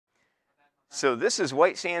So this is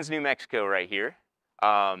White Sands, New Mexico right here.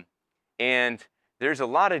 Um, and there's a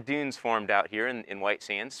lot of dunes formed out here in White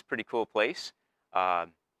Sands. Pretty cool place. Has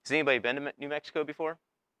anybody been to New Mexico before?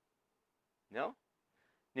 No?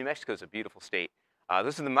 New Mexico's a beautiful state.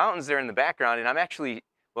 Those are the mountains there in the background, and I'm actually,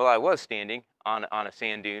 well, I was standing on a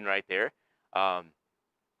sand dune right there. Um,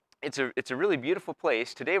 it's a really beautiful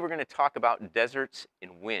place. Today we're going to talk about deserts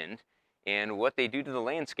and wind and what they do to the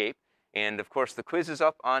landscape. And of course, the quiz is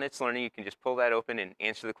up on It's Learning. You can just pull that open and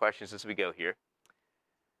answer the questions as we go here.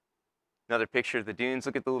 Another picture of the dunes.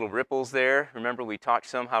 Look at the little ripples there. Remember, we talked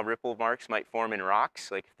some how ripple marks might form in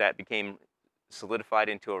rocks. Like if that became solidified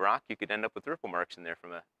into a rock, you could end up with ripple marks in there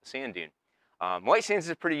from a sand dune. White Sands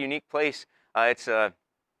is a pretty unique place.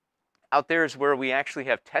 Out there is where we actually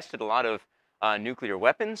have tested a lot of nuclear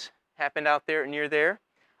weapons happened out there near there.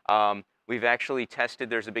 We've actually tested,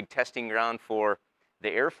 there's a big testing ground for the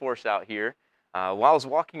Air Force out here. While I was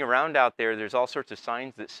walking around out there, there's all sorts of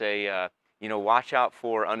signs that say, you know, watch out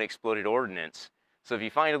for unexploded ordnance. So if you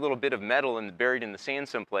find a little bit of metal buried in the sand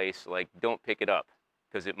someplace, like don't pick it up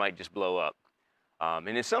because it might just blow up.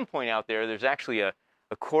 And at some point out there, there's actually a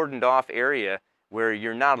cordoned off area where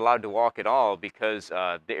you're not allowed to walk at all because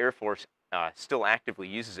the Air Force still actively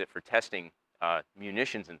uses it for testing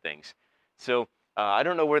munitions and things. So I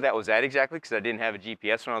don't know where that was at exactly because I didn't have a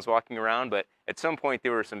GPS when I was walking around, but at some point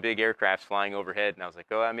there were some big aircrafts flying overhead, and I was like,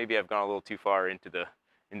 oh, maybe I've gone a little too far into the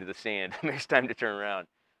sand. Maybe it's time to turn around.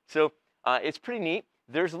 So it's pretty neat.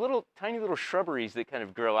 There's tiny little shrubberies that kind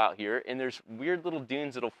of grow out here, and there's weird little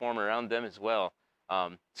dunes that'll form around them as well.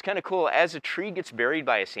 It's kind of cool. As a tree gets buried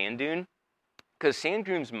by a sand dune, because sand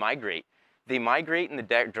dunes migrate. They migrate in the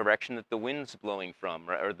direction that the wind's blowing from,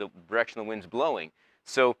 or the direction the wind's blowing.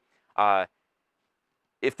 So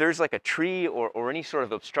if there's like a tree or any sort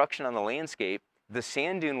of obstruction on the landscape, the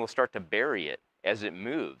sand dune will start to bury it as it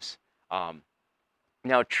moves.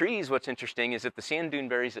 Now trees, what's interesting is if the sand dune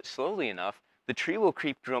buries it slowly enough, the tree will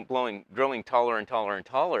keep growing taller and taller and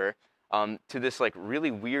taller to this like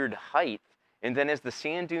really weird height. And then as the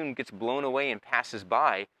sand dune gets blown away and passes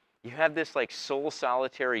by, you have this like sole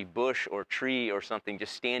solitary bush or tree or something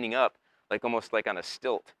just standing up, like almost like on a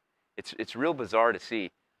stilt. It's real bizarre to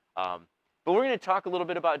see. But we're going to talk a little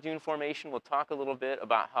bit about dune formation. We'll talk a little bit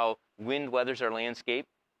about how wind weathers our landscape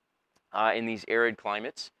in these arid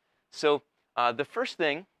climates. So the first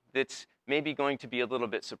thing that's maybe going to be a little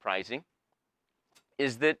bit surprising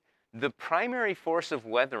is that the primary force of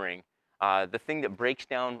weathering, the thing that breaks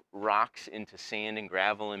down rocks into sand and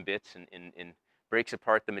gravel and bits and breaks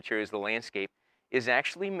apart the materials of the landscape, is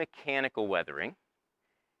actually mechanical weathering.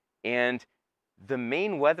 And the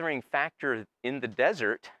main weathering factor in the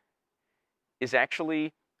desert is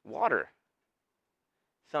actually water.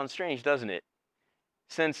 Sounds strange, doesn't it?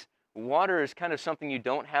 Since water is kind of something you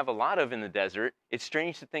don't have a lot of in the desert, it's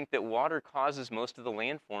strange to think that water causes most of the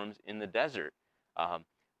landforms in the desert.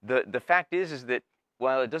 The fact is that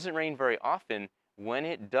while it doesn't rain very often, when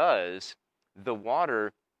it does, the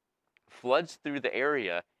water floods through the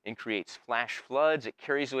area and creates flash floods. It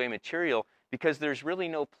carries away material because there's really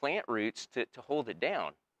no plant roots to hold it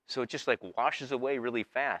down. So it just like washes away really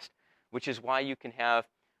fast, which is why you can have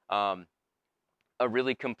a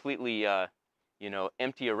really completely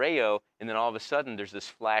empty arroyo, and then all of a sudden there's this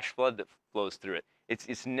flash flood that flows through it.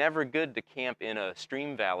 It's never good to camp in a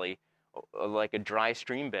stream valley, like a dry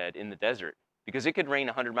stream bed in the desert, because it could rain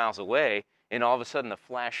 100 miles away, and all of a sudden a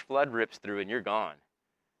flash flood rips through and you're gone.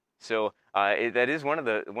 So that is one of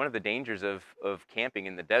the dangers of camping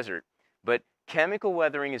in the desert. But chemical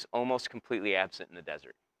weathering is almost completely absent in the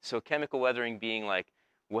desert. So chemical weathering being like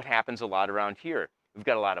what happens a lot around here. We've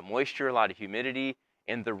got a lot of moisture, a lot of humidity,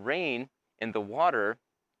 and the rain and the water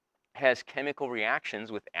has chemical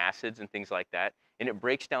reactions with acids and things like that, and it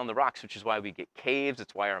breaks down the rocks, which is why we get caves.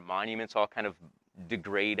 It's why our monuments all kind of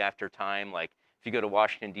degrade after time. Like if you go to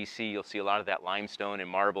Washington, D.C., you'll see a lot of that limestone and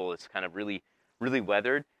marble. It's kind of really, really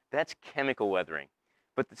weathered. That's chemical weathering.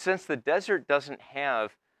 But since the desert doesn't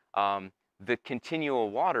have the continual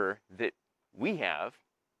water that we have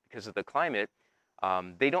because of the climate,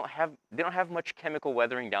 they don't have much chemical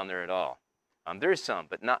weathering down there at all. There is some,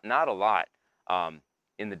 but not a lot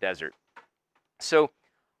in the desert. So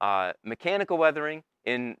mechanical weathering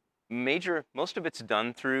most of it's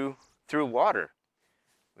done through water,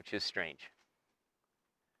 which is strange.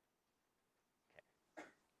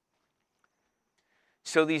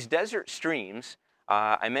 So these desert streams,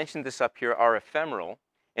 I mentioned this up here, are ephemeral,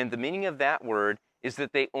 and the meaning of that word is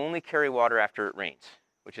that they only carry water after it rains,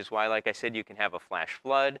 which is why, like I said, you can have a flash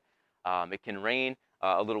flood. It can rain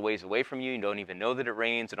a little ways away from you. You don't even know that it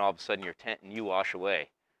rains, and all of a sudden your tent and you wash away.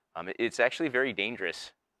 It's actually very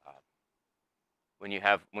dangerous. when you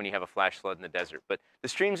have a flash flood in the desert. But the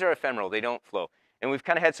streams are ephemeral; they don't flow. And we've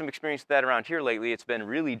kind of had some experience with that around here lately. It's been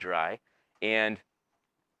really dry, and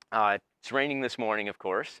it's raining this morning, of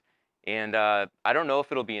course. And I don't know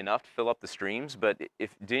if it'll be enough to fill up the streams, but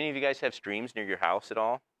do any of you guys have streams near your house at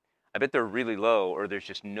all? I bet they're really low, or there's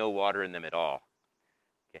just no water in them at all.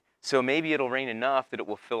 Okay. So maybe it'll rain enough that it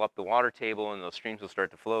will fill up the water table and those streams will start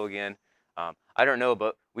to flow again. I don't know,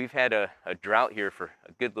 but we've had a drought here for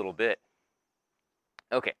a good little bit.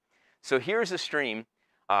 Okay, so here's a stream,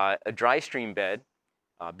 a dry stream bed,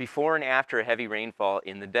 before and after a heavy rainfall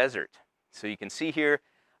in the desert. So you can see here,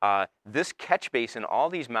 this catch basin, all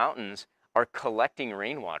these mountains are collecting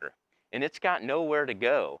rainwater, and it's got nowhere to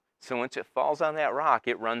go. So once it falls on that rock,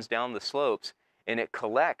 it runs down the slopes, and it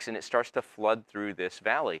collects, and it starts to flood through this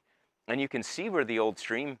valley. And you can see where the old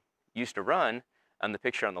stream used to run on the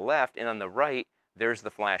picture on the left, and on the right, there's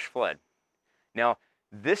the flash flood. Now,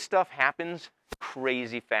 this stuff happens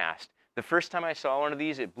crazy fast. The first time I saw one of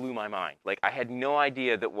these, it blew my mind. Like, I had no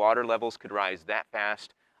idea that water levels could rise that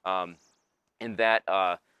fast and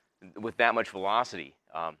that with that much velocity.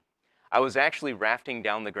 I was actually rafting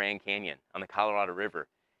down the Grand Canyon on the Colorado River,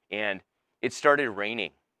 and it started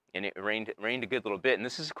raining, and it rained a good little bit. And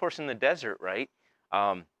this is, of course, in the desert, right?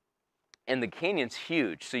 And the canyon's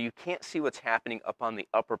huge, so you can't see what's happening up on the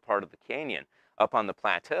upper part of the canyon, up on the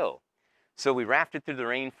plateau. So we rafted through the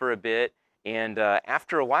rain for a bit, and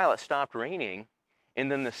after a while it stopped raining,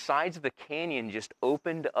 and then the sides of the canyon just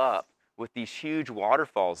opened up with these huge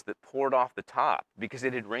waterfalls that poured off the top because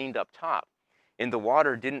it had rained up top. And the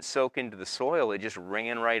water didn't soak into the soil, it just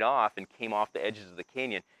ran right off and came off the edges of the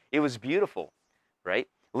canyon. It was beautiful, right?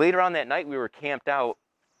 Later on that night we were camped out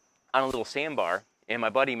on a little sandbar, and my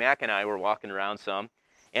buddy Mac and I were walking around some,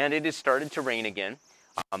 and it had started to rain again.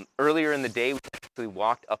 Earlier in the day we actually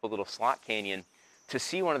walked up a little slot canyon to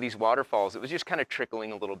see one of these waterfalls. It was just kind of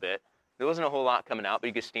trickling a little bit. There wasn't a whole lot coming out, but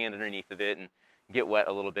you could stand underneath of it and get wet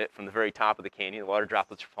a little bit from the very top of the canyon. The water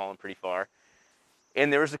droplets were falling pretty far.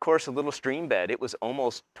 And there was, of course, a little stream bed. It was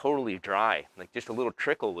almost totally dry, like just a little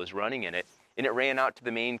trickle was running in it, and it ran out to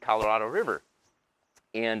the main Colorado River.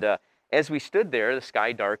 And as we stood there, the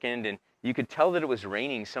sky darkened, and you could tell that it was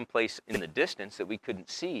raining someplace in the distance that we couldn't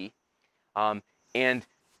see. And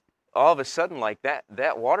all of a sudden, like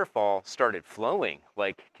that waterfall started flowing,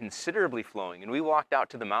 like considerably flowing. And we walked out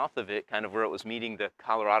to the mouth of it, kind of where it was meeting the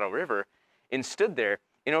Colorado River, and stood there.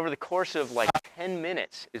 And over the course of like 10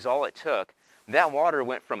 minutes is all it took. That water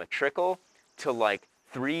went from a trickle to like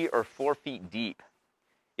 3 or 4 feet deep.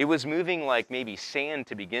 It was moving like maybe sand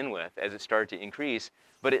to begin with as it started to increase,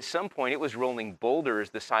 but at some point it was rolling boulders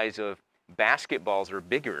the size of basketballs or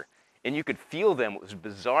bigger. And you could feel them. It was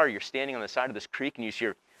bizarre. You're standing on the side of this creek and you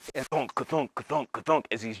hear thunk, thunk, thunk, thunk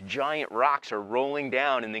as these giant rocks are rolling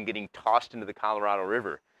down and then getting tossed into the Colorado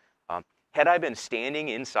River. Had I been standing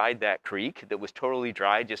inside that creek that was totally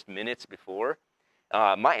dry just minutes before,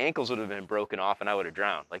 my ankles would have been broken off and I would have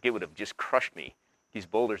drowned. Like, it would have just crushed me, these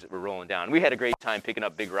boulders that were rolling down. We had a great time picking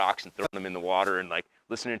up big rocks and throwing them in the water and like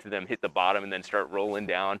listening to them hit the bottom and then start rolling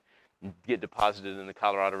down and get deposited in the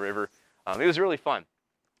Colorado River. It was really fun.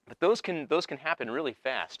 But those can happen really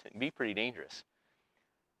fast and be pretty dangerous.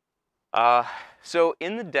 So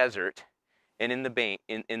in the desert and in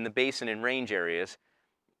the basin and range areas,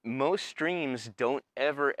 most streams don't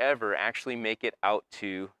ever actually make it out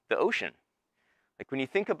to the ocean. Like, when you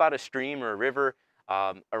think about a stream or a river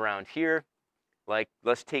around here, like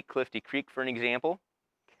let's take Clifty Creek for an example,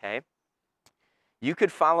 okay? You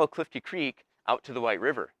could follow Clifty Creek out to the White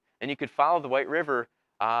River, and you could follow the White River,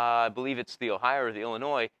 I believe it's the Ohio or the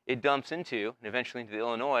Illinois, it dumps into, and eventually into the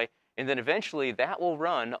Illinois, and then eventually that will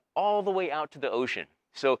run all the way out to the ocean.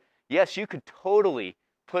 So yes, you could totally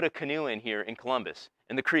put a canoe in here in Columbus,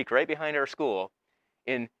 in the creek right behind our school,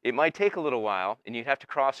 and it might take a little while, and you'd have to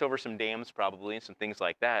cross over some dams probably and some things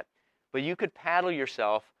like that, but you could paddle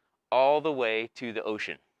yourself all the way to the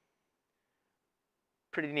ocean.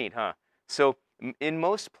 Pretty neat, huh? So in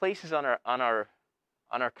most places on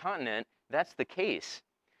our continent, that's the case,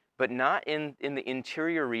 but not in the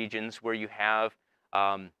interior regions where you have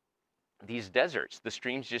these deserts. The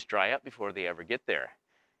streams just dry up before they ever get there.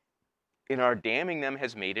 And our damming them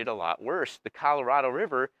has made it a lot worse. The Colorado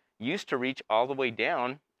River used to reach all the way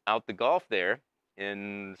down out the Gulf there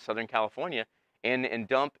in Southern California and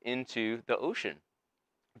dump into the ocean.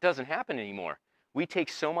 It doesn't happen anymore. We take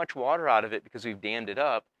so much water out of it because we've dammed it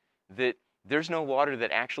up that there's no water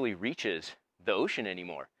that actually reaches the ocean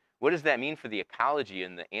anymore. What does that mean for the ecology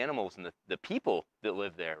and the animals and the people that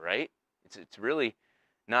live there, right? It's really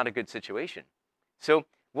not a good situation. So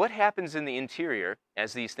what happens in the interior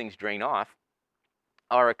as these things drain off?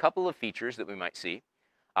 are a couple of features that we might see.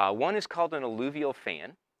 One is called an alluvial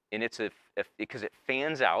fan, and it's because it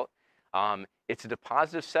fans out. It's a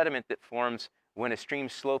deposit of sediment that forms when a stream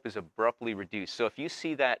slope is abruptly reduced. So if you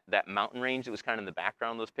see that mountain range that was kind of in the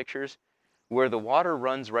background of those pictures, where the water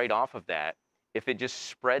runs right off of that, if it just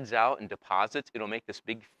spreads out and deposits, it'll make this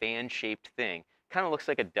big fan-shaped thing. Kind of looks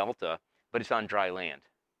like a delta, but it's on dry land.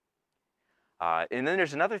 And then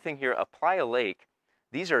there's another thing here, a playa lake.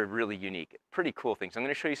 These are really unique, pretty cool things. I'm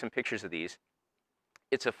going to show you some pictures of these.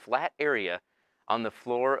 It's a flat area on the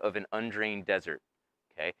floor of an undrained desert.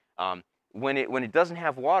 Okay, when it doesn't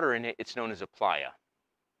have water in it, it's known as a playa,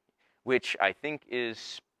 which I think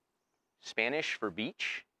is Spanish for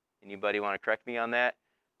beach. Anybody want to correct me on that?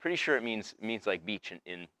 Pretty sure it means like beach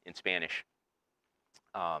in Spanish.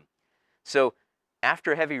 So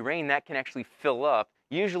after heavy rain, that can actually fill up.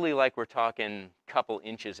 Usually, like we're talking a couple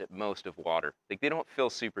inches at most of water. Like they don't fill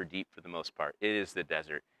super deep for the most part. It is the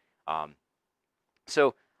desert. Playa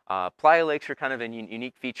lakes are kind of a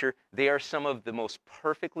unique feature. They are some of the most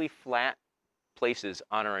perfectly flat places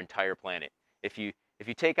on our entire planet. If you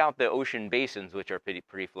take out the ocean basins, which are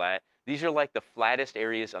pretty flat, these are like the flattest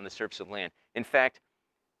areas on the surface of land. In fact,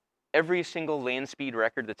 every single land speed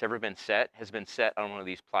record that's ever been set has been set on one of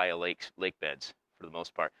these playa lake beds for the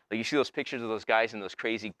most part. Like you see those pictures of those guys in those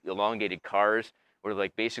crazy elongated cars where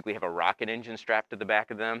like basically have a rocket engine strapped to the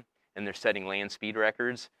back of them and they're setting land speed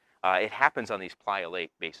records. It happens on these playa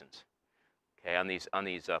lake basins, okay, on these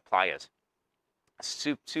playas.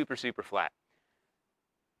 Super flat.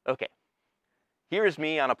 Okay, here's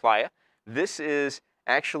me on a playa. This is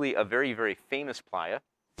actually a very famous playa.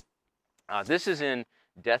 This is in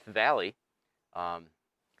Death Valley,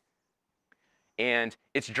 and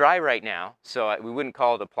it's dry right now, so we wouldn't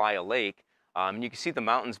call it a playa lake. You can see the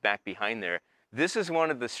mountains back behind there. This is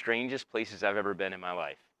one of the strangest places I've ever been in my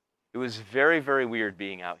life. It was very weird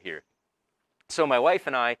being out here. So my wife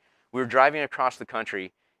and I, we were driving across the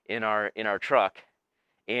country in our truck,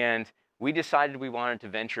 and we decided we wanted to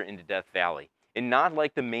venture into Death Valley. And not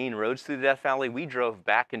like the main roads through Death Valley, we drove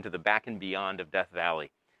back into the back and beyond of Death Valley.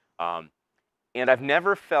 And I've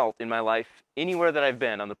never felt in my life, anywhere that I've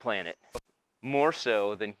been on the planet, more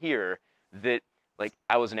so than here, that like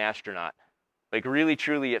I was an astronaut. Like really,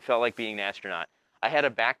 truly, it felt like being an astronaut. I had a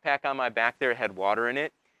backpack on my back there, it had water in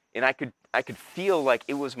it, and I could feel like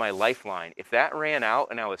it was my lifeline. If that ran out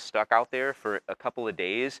and I was stuck out there for a couple of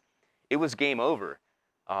days, it was game over.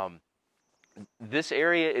 This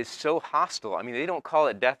area is so hostile. I mean, they don't call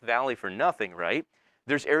it Death Valley for nothing, right?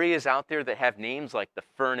 There's areas out there that have names like the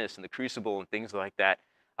Furnace and the Crucible and things like that.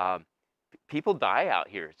 People die out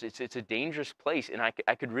here. It's a dangerous place, and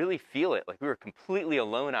I could really feel it. Like we were completely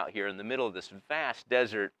alone out here in the middle of this vast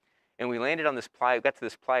desert, and we landed on this playa, got to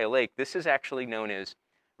this playa lake. This is actually known as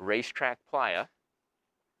Racetrack Playa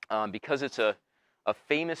because it's a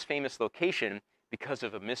famous location because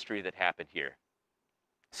of a mystery that happened here.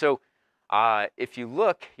 So if you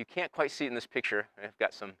look, you can't quite see it in this picture. I've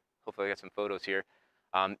got some, hopefully I got some photos here.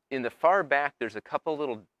 In the far back, there's a couple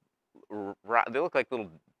little, they look like little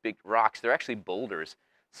big rocks. They're actually boulders.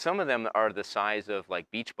 Some of them are the size of like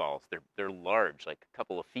beach balls. They're large, like a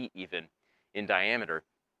couple of feet even in diameter.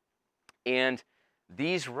 And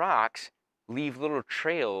these rocks leave little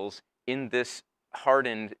trails in this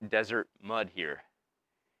hardened desert mud here.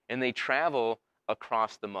 And they travel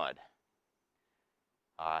across the mud.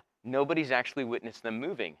 Nobody's actually witnessed them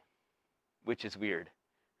moving, which is weird,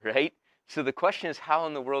 right? So the question is, how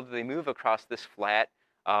in the world do they move across this flat,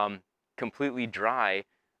 completely dry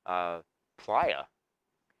playa?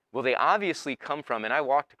 Well, they obviously come from, and I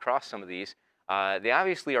walked across some of these, they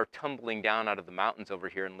obviously are tumbling down out of the mountains over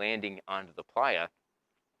here and landing onto the playa.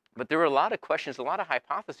 But there were a lot of questions, a lot of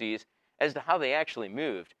hypotheses as to how they actually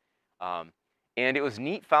moved. And it was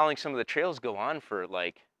neat following some of the trails go on for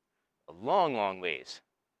like a long ways,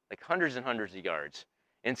 like hundreds and hundreds of yards.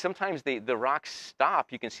 And sometimes the rocks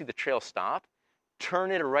stop, you can see the trail stop,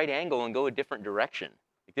 turn at a right angle and go a different direction.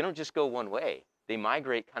 Like they don't just go one way. They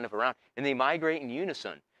migrate kind of around, and they migrate in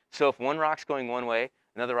unison. So if one rock's going one way,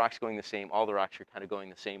 another rock's going the same, all the rocks are kind of going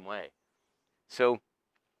the same way. So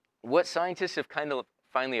what scientists have kind of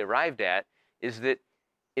finally arrived at is that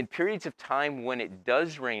in periods of time when it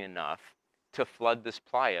does rain enough to flood this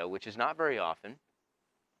playa, which is not very often,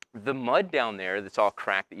 the mud down there that's all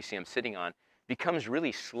cracked that you see I'm sitting on becomes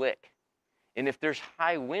really slick. And if there's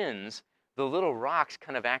high winds, the little rocks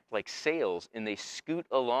kind of act like sails and they scoot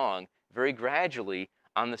along very gradually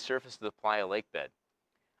on the surface of the playa lake bed.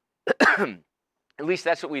 At least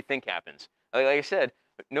that's what we think happens. Like I said,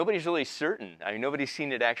 nobody's really certain. I mean, nobody's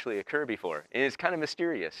seen it actually occur before. And it's kind of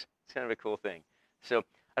mysterious. It's kind of a cool thing. So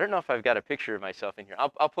I I don't know if I've got a picture of myself in here.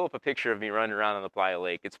 I'll pull up a picture of me running around on the Playa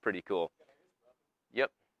Lake. It's pretty cool. Yep.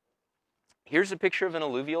 Here's a picture of an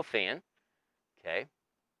alluvial fan. Okay.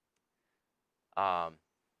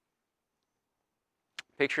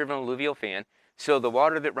 Picture of an alluvial fan. So the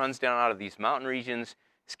water that runs down out of these mountain regions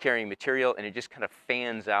is carrying material, and it just kind of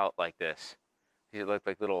fans out like this. These look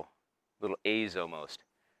like little A's almost.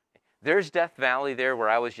 There's Death Valley there where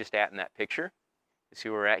I was just at in that picture. You see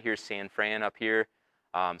where we're at? Here's San Fran up here.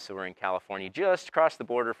 So we're in California, just across the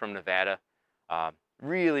border from Nevada.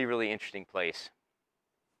 Really, really interesting place.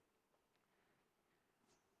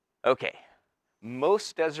 Okay,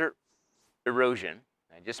 most desert erosion,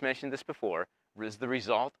 I just mentioned this before, is the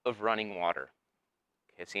result of running water.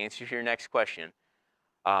 Okay, that's the answer to your next question.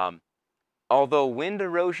 Although wind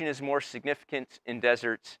erosion is more significant in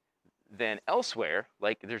deserts than elsewhere,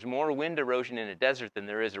 like there's more wind erosion in a desert than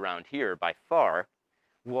there is around here by far,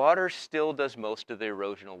 water still does most of the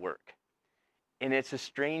erosional work. And it's a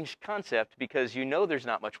strange concept because you know there's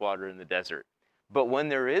not much water in the desert. But when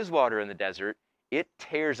there is water in the desert, it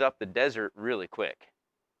tears up the desert really quick.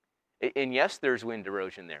 And yes, there's wind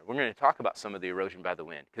erosion there. We're going to talk about some of the erosion by the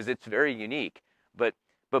wind because it's very unique. But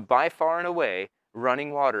by far and away,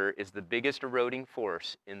 running water is the biggest eroding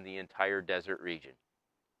force in the entire desert region.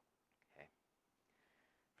 Okay.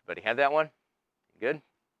 Everybody have that one? Good?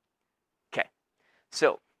 Okay.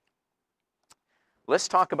 So let's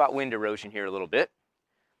talk about wind erosion here a little bit.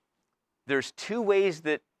 There's two ways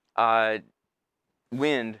that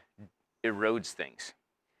wind erodes things.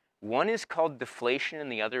 One is called deflation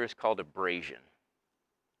and the other is called abrasion.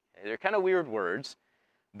 Okay, they're kind of weird words,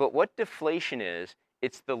 but what deflation is,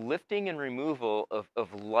 it's the lifting and removal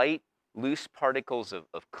of light, loose particles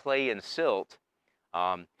of clay and silt,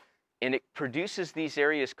 and it produces these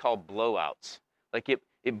areas called blowouts. Like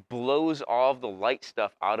it blows all of the light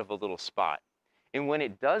stuff out of a little spot. And when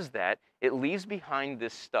it does that, it leaves behind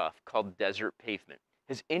this stuff called desert pavement.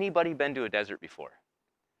 Has anybody been to a desert before?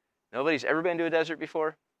 Nobody's ever been to a desert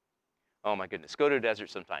before? Oh my goodness, go to a desert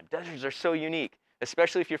sometime. Deserts are so unique,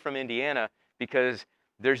 especially if you're from Indiana, because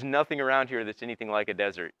there's nothing around here that's anything like a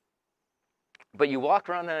desert. But you walk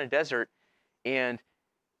around in a desert, and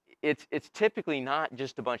it's typically not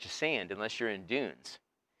just a bunch of sand unless you're in dunes.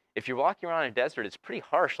 If you're walking around a desert, it's pretty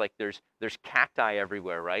harsh. Like there's cacti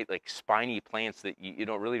everywhere, right? Like spiny plants that you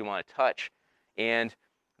don't really want to touch. And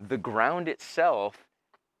the ground itself,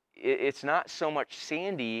 it's not so much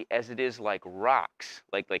sandy as it is like rocks,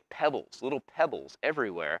 like pebbles, little pebbles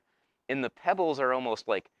everywhere. And the pebbles are almost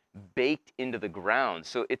like baked into the ground.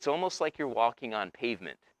 So it's almost like you're walking on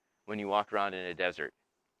pavement when you walk around in a desert.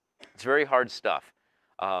 It's very hard stuff.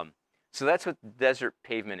 So that's what desert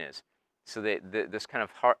pavement is. So this kind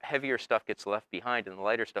of heavier stuff gets left behind and the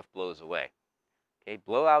lighter stuff blows away. Okay,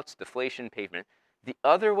 blowouts, deflation, pavement. The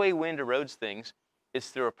other way wind erodes things is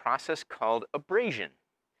through a process called abrasion.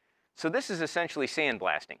 So this is essentially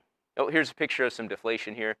sandblasting. Oh, here's a picture of some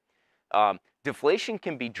deflation here. Deflation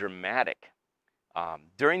can be dramatic.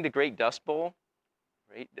 During the Great Dust Bowl,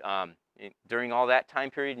 right? During all that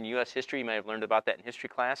time period in U.S. history, you might have learned about that in history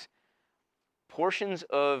class. Portions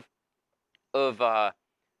of the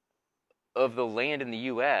land in the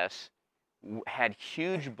U.S. had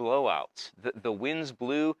huge blowouts. The winds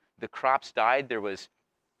blew, the crops died. There was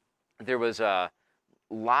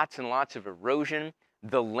lots and lots of erosion.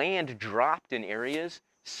 The land dropped in areas,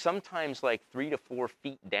 sometimes like 3 to 4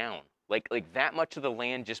 feet down. Like that much of the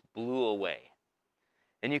land just blew away.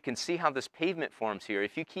 And you can see how this pavement forms here.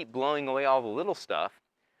 If you keep blowing away all the little stuff,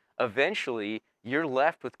 eventually you're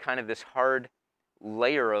left with kind of this hard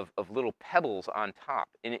layer of little pebbles on top.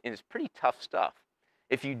 And it's pretty tough stuff.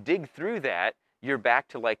 If you dig through that, you're back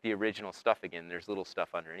to like the original stuff again. There's little stuff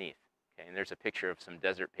underneath. Okay, and there's a picture of some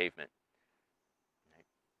desert pavement. Right.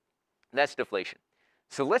 That's deflation.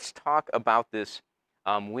 So let's talk about this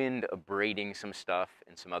wind abrading some stuff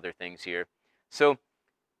and some other things here. So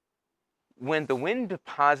when the wind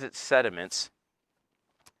deposits sediments,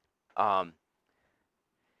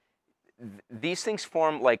 these things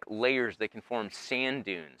form like layers. They can form sand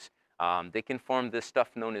dunes. They can form this stuff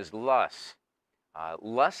known as loess.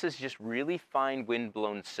 Loess is just really fine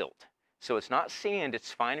wind-blown silt. So it's not sand,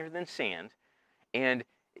 it's finer than sand. And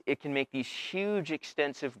it can make these huge,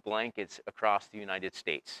 extensive blankets across the United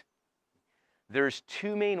States. There's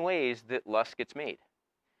two main ways that loess gets made.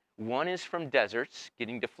 One is from deserts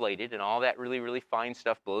getting deflated and all that really, really fine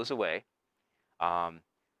stuff blows away.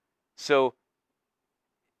 So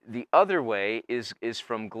the other way is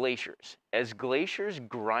from glaciers. As glaciers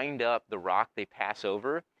grind up the rock they pass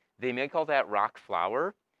over, they make all that rock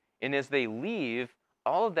flour. And as they leave,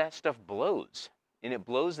 all of that stuff blows. and it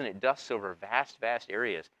blows and it dusts over vast, vast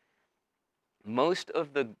areas. Most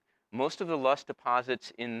of the loess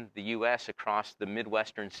deposits in the U.S. across the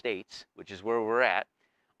Midwestern states, which is where we're at,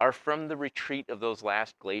 are from the retreat of those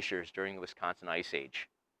last glaciers during the Wisconsin Ice Age.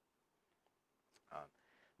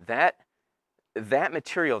 That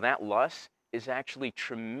material, that loess, is actually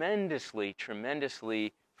tremendously,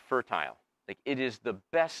 tremendously fertile. Like, it is the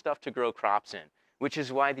best stuff to grow crops in, which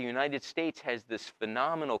is why the United States has this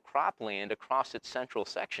phenomenal cropland across its central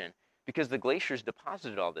section, because the glaciers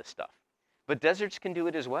deposited all this stuff. But deserts can do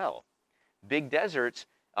it as well. Big deserts,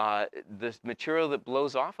 the material that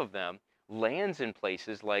blows off of them lands in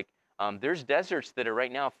places like, there's deserts that are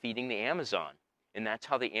right now feeding the Amazon, and that's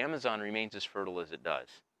how the Amazon remains as fertile as it does.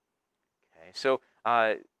 Okay, so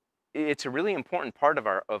it's a really important part of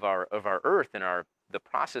our Earth and the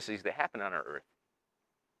processes that happen on our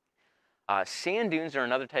Earth. Sand dunes are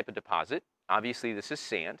another type of deposit. Obviously, this is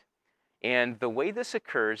sand, and the way this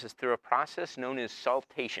occurs is through a process known as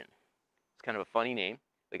saltation. It's kind of a funny name,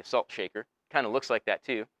 like a salt shaker. Kind of looks like that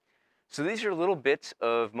too. So these are little bits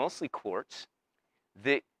of mostly quartz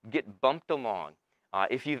that get bumped along.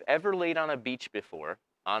 If you've ever laid on a beach before,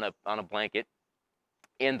 on a blanket,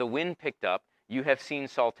 and the wind picked up, you have seen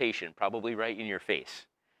saltation, probably right in your face.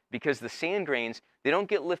 Because the sand grains, they don't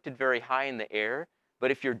get lifted very high in the air,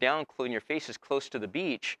 but if you're down and your face is close to the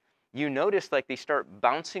beach, you notice like they start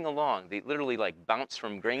bouncing along. They literally like bounce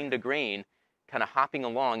from grain to grain, kind of hopping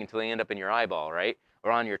along until they end up in your eyeball, right?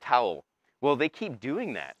 Or on your towel. Well, they keep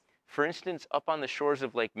doing that. For instance, up on the shores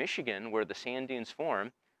of Lake Michigan, where the sand dunes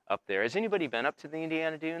form, up there. Has anybody been up to the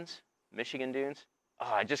Indiana dunes? Michigan dunes?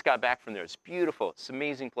 Oh, I just got back from there. It's beautiful. It's an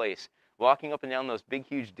amazing place. Walking up and down those big,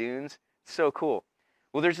 huge dunes, so cool.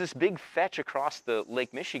 Well, there's this big fetch across the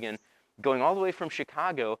Lake Michigan going all the way from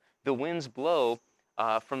Chicago. The winds blow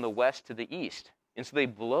from the west to the east. And so they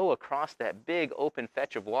blow across that big open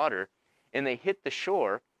fetch of water, and they hit the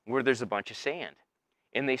shore where there's a bunch of sand.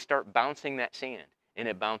 And they start bouncing that sand. And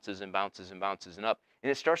it bounces and bounces and bounces and up.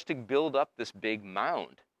 And it starts to build up this big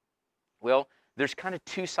mound. Well, there's kind of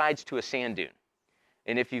two sides to a sand dune.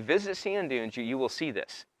 And if you visit sand dunes, you will see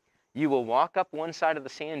this. You will walk up one side of the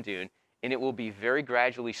sand dune, and it will be very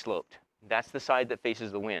gradually sloped. That's the side that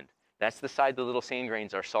faces the wind. That's the side the little sand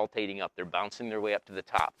grains are saltating up. They're bouncing their way up to the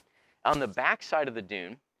top. On the back side of the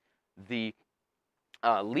dune, the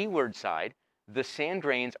leeward side, the sand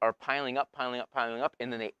grains are piling up,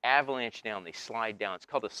 and then they avalanche down. They slide down. It's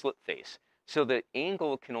called a slip face. So the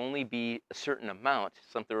angle can only be a certain amount,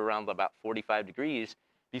 something around about 45 degrees,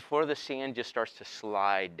 before the sand just starts to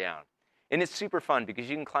slide down. And it's super fun because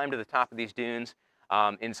you can climb to the top of these dunes,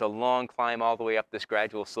 and it's a long climb all the way up this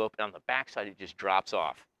gradual slope, and on the backside it just drops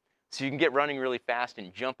off. So you can get running really fast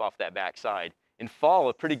and jump off that backside and fall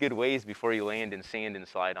a pretty good ways before you land in sand and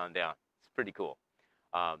slide on down. It's pretty cool.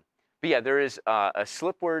 But yeah, there is a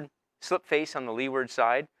slip face on the leeward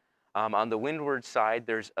side. On the windward side,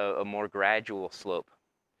 there's a more gradual slope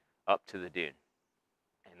up to the dune.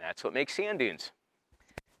 And that's what makes sand dunes.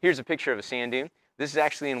 Here's a picture of a sand dune. This is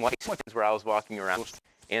actually in White Sands where I was walking around.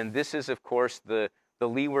 And this is, of course, the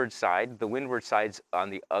leeward side. The windward side's on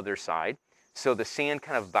the other side. So the sand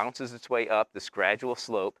kind of bounces its way up this gradual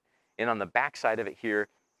slope. And on the back side of it here,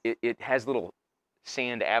 it has little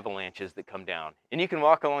sand avalanches that come down. And you can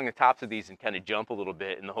walk along the tops of these and kind of jump a little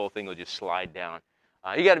bit, and the whole thing will just slide down.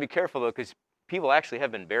 You got to be careful, though, because people actually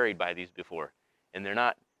have been buried by these before. And they're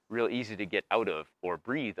not real easy to get out of or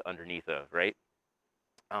breathe underneath of, right?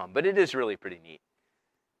 But it is really pretty neat.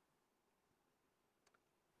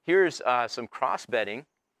 Here's some cross bedding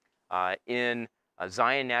in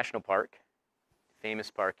Zion National Park,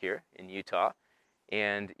 famous park here in Utah.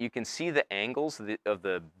 And you can see the angles of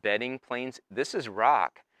the bedding planes. This is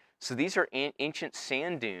rock. So these are ancient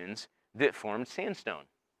sand dunes that formed sandstone.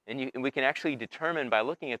 And we can actually determine by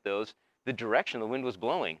looking at those the direction the wind was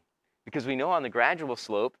blowing. Because we know on the gradual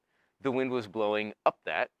slope, the wind was blowing up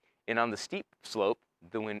that. And on the steep slope,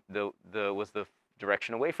 the wind was the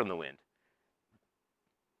direction away from the wind.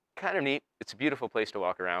 Kind of neat. It's a beautiful place to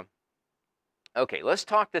walk around. Okay, let's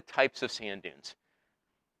talk the types of sand dunes.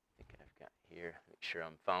 I think I've got here, make sure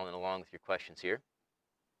I'm following along with your questions here.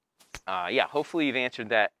 Yeah, hopefully you've answered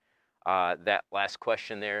that, that last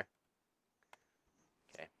question there.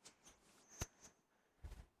 Okay.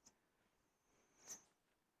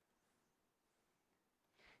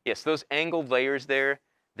 Yes, those angled layers there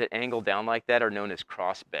that angle down like that are known as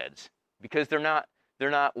cross beds because they're not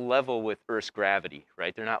level with Earth's gravity,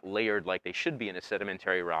 right? They're not layered like they should be in a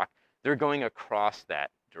sedimentary rock. They're going across that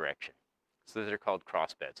direction. So those are called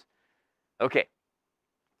cross beds. Okay,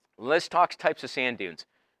 let's talk types of sand dunes.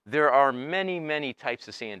 There are many, many types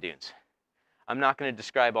of sand dunes. I'm not going to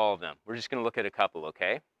describe all of them. We're just going to look at a couple,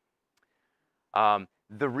 okay?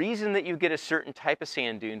 The reason that you get a certain type of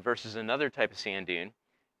sand dune versus another type of sand dune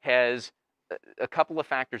has a couple of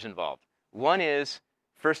factors involved. One is,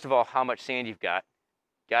 first of all, how much sand you've got.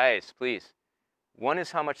 Guys, please. One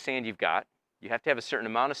is how much sand you've got. You have to have a certain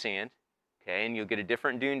amount of sand, okay, and you'll get a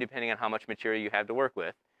different dune depending on how much material you have to work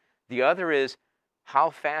with. The other is how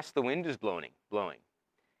fast the wind is blowing.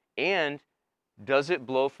 And does it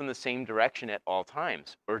blow from the same direction at all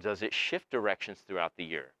times, or does it shift directions throughout the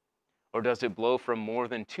year? Or does it blow from more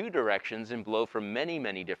than two directions and blow from many,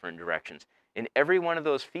 many different directions? And every one of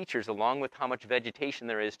those features, along with how much vegetation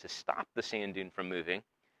there is to stop the sand dune from moving,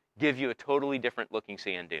 give you a totally different looking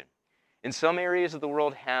sand dune. In some areas of the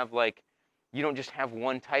world have you don't just have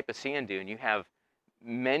one type of sand dune, you have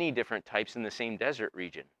many different types in the same desert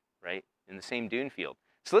region, right? In the same dune field.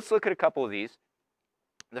 So let's look at a couple of these.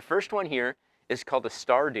 The first one here is called a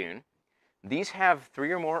star dune. These have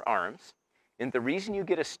 3 or more arms. And the reason you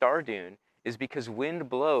get a star dune is because wind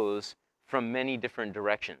blows from many different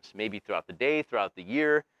directions, maybe throughout the day, throughout the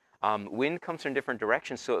year. Wind comes from different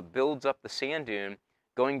directions, so it builds up the sand dune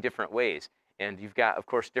going different ways. And you've got, of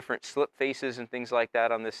course, different slip faces and things like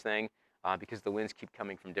that on this thing because the winds keep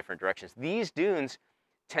coming from different directions. These dunes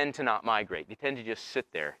tend to not migrate. They tend to just sit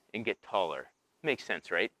there and get taller. Makes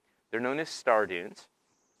sense, right? They're known as star dunes.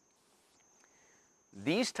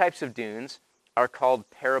 These types of dunes are called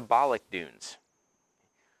parabolic dunes.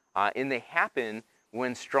 And they happen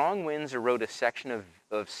when strong winds erode a section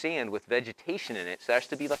of sand with vegetation in it. So there has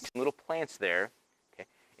to be like some little plants there, okay,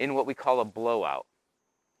 in what we call a blowout.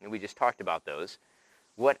 And we just talked about those.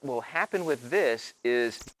 What will happen with this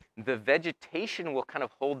is the vegetation will kind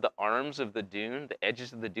of hold the arms of the dune, the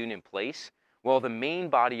edges of the dune in place, while the main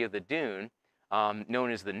body of the dune,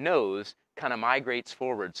 known as the nose, kind of migrates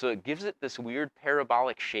forward. So it gives it this weird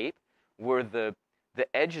parabolic shape where the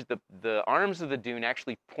edges, the arms of the dune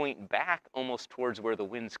actually point back almost towards where the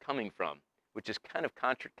wind's coming from, which is kind of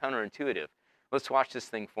counterintuitive. Let's watch this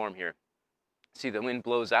thing form here. See, the wind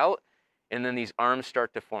blows out, and then these arms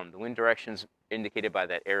start to form. The wind direction's indicated by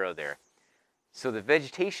that arrow there. So the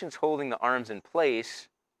vegetation's holding the arms in place,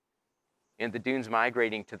 and the dune's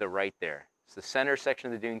migrating to the right there. So the center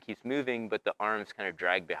section of the dune keeps moving, but the arms kind of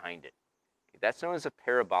drag behind it. Okay, that's known as a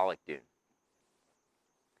parabolic dune.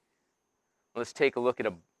 Let's take a look at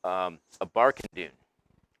a Barchan dune.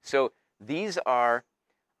 So these are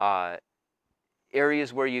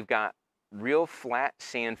areas where you've got real flat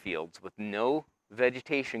sand fields with no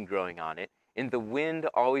vegetation growing on it, and the wind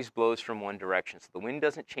always blows from one direction. So the wind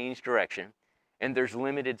doesn't change direction, and there's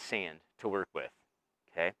limited sand to work with.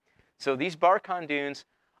 Okay, so these Barchan dunes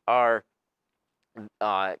are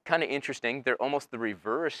kind of interesting. They're almost the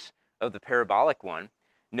reverse of the parabolic one.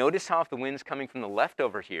 Notice how if the wind's coming from the left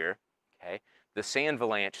over here, okay, the sand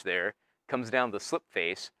avalanche there comes down the slip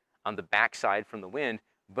face on the backside from the wind,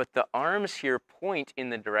 but the arms here point in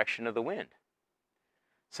the direction of the wind.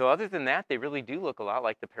 So other than that, they really do look a lot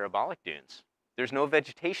like the parabolic dunes. There's no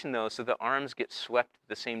vegetation though, so the arms get swept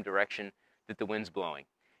the same direction that the wind's blowing.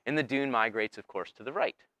 And the dune migrates, of course, to the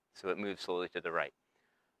right. So it moves slowly to the right.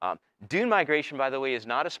 Dune migration, by the way, is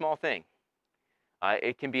not a small thing.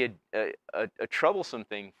 It can be a troublesome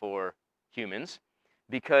thing for humans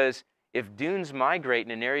because if dunes migrate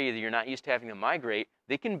in an area that you're not used to having them migrate,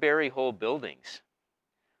 they can bury whole buildings.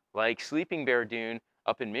 Like Sleeping Bear Dune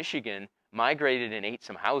up in Michigan migrated and ate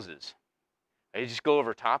some houses. They just go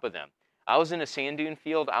over top of them. I was in a sand dune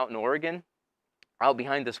field out in Oregon, out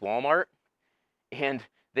behind this Walmart, and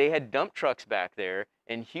they had dump trucks back there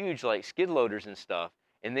and huge like skid loaders and stuff,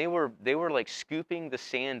 and they were like scooping the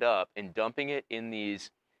sand up and dumping it in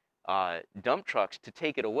these dump trucks to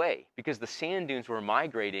take it away because the sand dunes were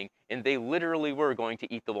migrating and they literally were going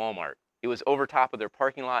to eat the Walmart. It was over top of their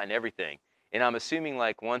parking lot and everything. And I'm assuming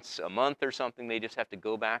like once a month or something, they just have to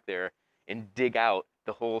go back there and dig out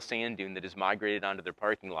the whole sand dune that has migrated onto their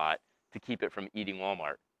parking lot to keep it from eating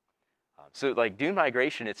Walmart. So like dune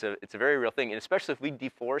migration, it's a very real thing. And especially if we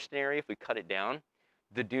deforest an area, if we cut it down,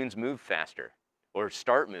 the dunes move faster or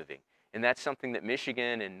start moving. And that's something that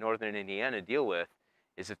Michigan and northern Indiana deal with,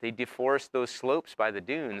 is if they deforest those slopes by the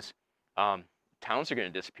dunes, towns are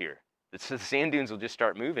going to disappear. The sand dunes will just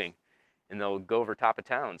start moving and they'll go over top of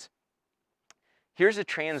towns. Here's a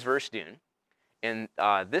transverse dune. And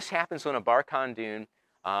this happens when a Barchan dune,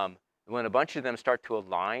 when a bunch of them start to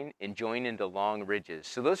align and join into long ridges.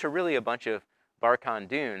 So those are really a bunch of Barchan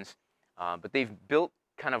dunes, but they've built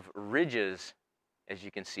kind of ridges, as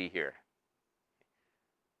you can see here.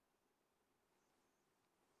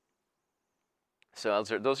 So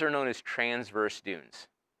those are known as transverse dunes.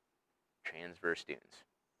 Transverse dunes.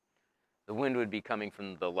 the wind would be coming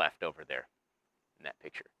from the left over there in that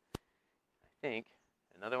picture. I think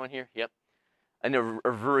another one here. Yep. And a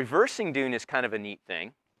reversing dune is kind of a neat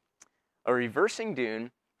thing. A reversing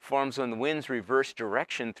dune forms when the winds reverse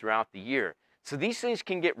direction throughout the year. So these things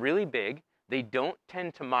can get really big. They don't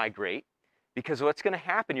tend to migrate because what's going to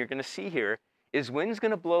happen, you're going to see here, is wind's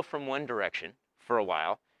going to blow from one direction for a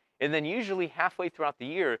while, and then usually halfway throughout the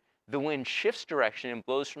year, the wind shifts direction and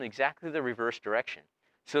blows from exactly the reverse direction.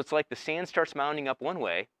 So it's like the sand starts mounding up one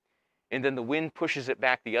way, and then the wind pushes it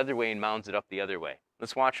back the other way and mounds it up the other way.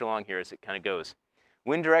 Let's watch along here as it kind of goes.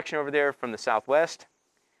 Wind direction over there from the southwest,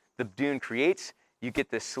 the dune creates. You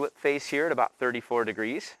get this slip face here at about 34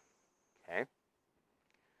 degrees. Okay.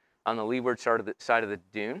 On the leeward side of the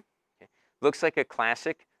dune. Okay. Looks like a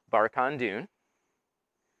classic Barkhan dune.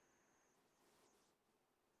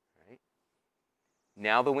 Right.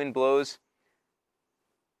 Now the wind blows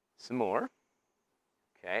some more.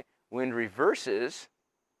 Okay. Wind reverses.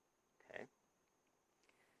 Okay.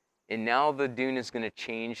 And now the dune is going to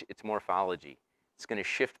change its morphology. It's going to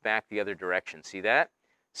shift back the other direction. See that?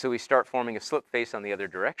 So we start forming a slip face on the other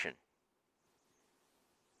direction.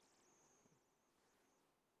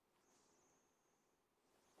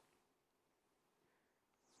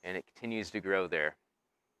 And it continues to grow there.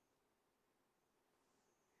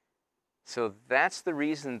 So that's the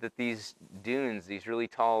reason that these dunes, these really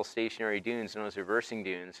tall stationary dunes, known as reversing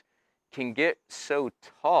dunes, can get so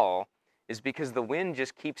tall is because the wind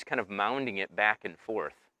just keeps kind of mounding it back and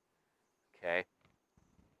forth. Okay?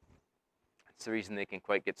 That's the reason they can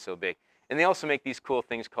quite get so big. And they also make these cool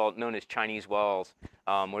things known as Chinese walls,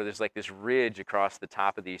 where there's like this ridge across the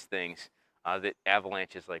top of these things that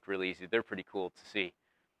avalanches like really easy. They're pretty cool to see.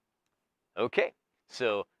 Okay,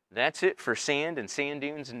 so that's it for sand and sand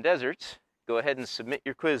dunes and deserts. Go ahead and submit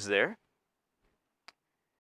your quiz there.